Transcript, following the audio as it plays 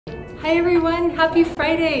Hi everyone, happy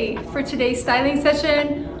Friday! For today's styling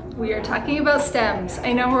session, we are talking about stems.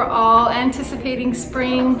 I know we're all anticipating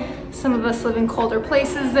spring. Some of us live in colder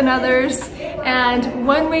places than others. And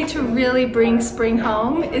one way to really bring spring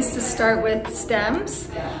home is to start with stems.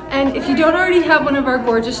 And if you don't already have one of our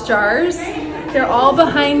gorgeous jars, they're all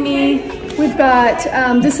behind me. We've got,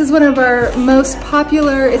 this is one of our most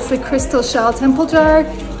popular, it's the crystal shell temple jar.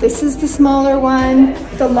 This is the smaller one.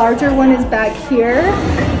 The larger one is back here.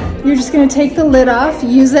 You're just gonna take the lid off,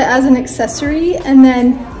 use it as an accessory, and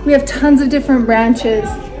then we have tons of different branches.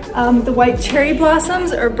 The white cherry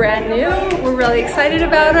blossoms are brand new. We're really excited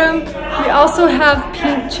about them. We also have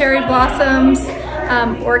pink cherry blossoms,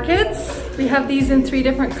 orchids. We have these in 3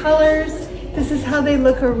 different colors. This is how they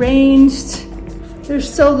look arranged. They're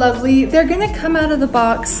so lovely. They're gonna come out of the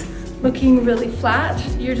box looking really flat.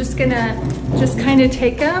 You're just gonna kind of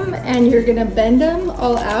take them and you're gonna bend them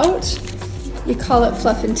all out. We call it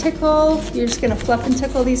fluff and tickle. You're just gonna fluff and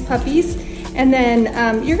tickle these puppies. And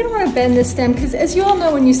then you're gonna wanna bend the stem because as you all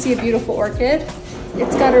know, when you see a beautiful orchid,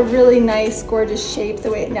 it's got a really nice, gorgeous shape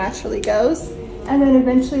the way it naturally goes. And then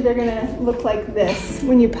eventually they're gonna look like this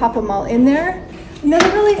when you pop them all in there. Another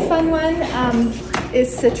really fun one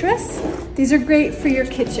is citrus. These are great for your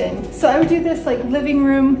kitchen. So I would do this like living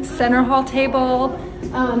room, center hall table,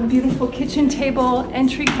 beautiful kitchen table,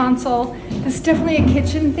 entry console. This is definitely a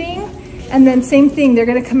kitchen thing. And then same thing, they're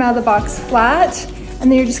gonna come out of the box flat, and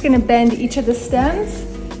then you're just gonna bend each of the stems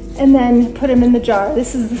and then put them in the jar.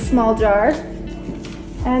 This is the small jar.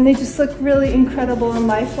 And they just look really incredible and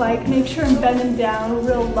lifelike. Make sure and bend them down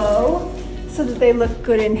real low so that they look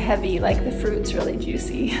good and heavy, like the fruit's really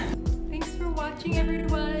juicy. Thanks for watching,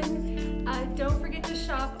 everyone. Don't forget to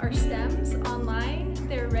shop our stems online.